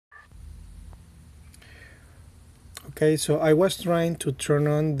Okay, so I was trying to turn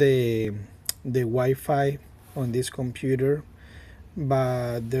on the Wi-Fi on this computer,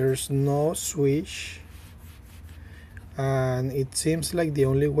 but there's no switch, and it seems like the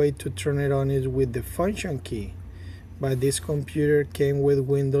only way to turn it on is with the function key. But this computer came with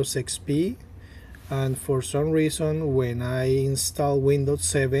Windows XP, and for some reason when I installed Windows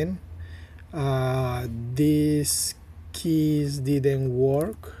 7, these keys didn't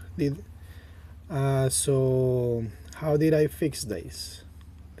work. So how did I fix this?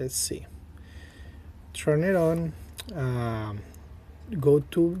 Let's see. Turn it on. Go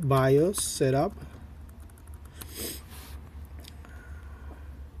to BIOS setup,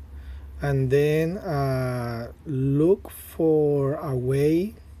 and then look for a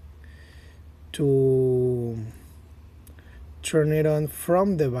way to turn it on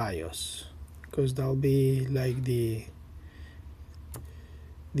from the BIOS, because that'll be like the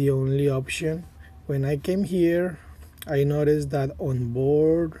only option. When I came here, I noticed that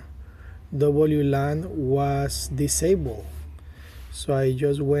onboard WLAN was disabled, so I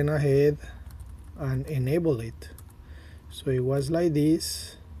just went ahead and enabled it. So it was like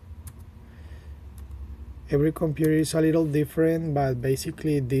this. Every computer is a little different, but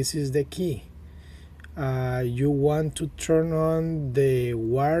basically this is the key. You want to turn on the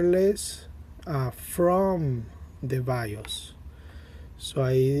wireless from the BIOS. So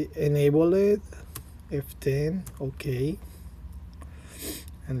I enable it, F10, okay,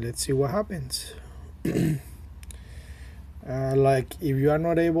 and let's see what happens. Like, if you are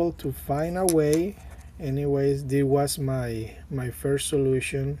not able to find a way, anyways, this was my first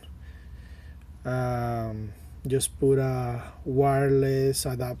solution. Just put a wireless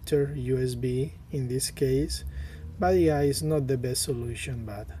adapter, USB in this case, but yeah, it's not the best solution,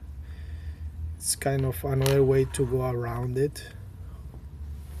 but it's kind of another way to go around it.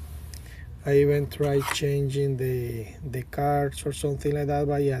 I even tried changing the cards or something like that,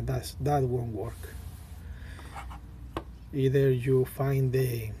 but yeah, that won't work. Either you find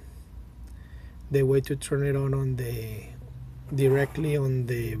the way to turn it on directly on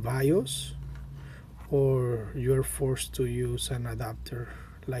the BIOS, or you're forced to use an adapter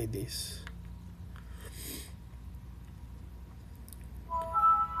like this.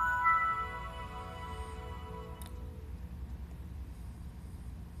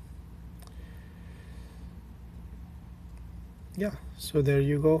 Yeah, so there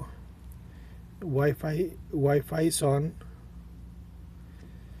you go. Wi-Fi is on.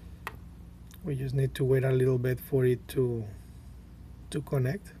 We just need to wait a little bit for it to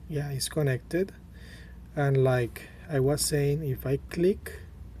connect. Yeah, it's connected. And like I was saying, if I click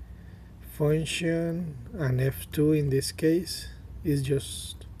function and F2 in this case, it's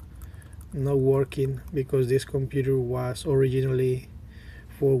just not working, because this computer was originally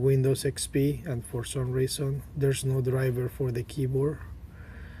for Windows XP, and for some reason there's no driver for the keyboard.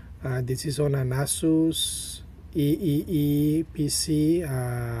 This is on an Asus Eee PC.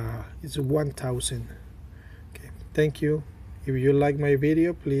 It's 1000. Okay, thank you. If you like my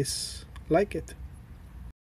video, please like it.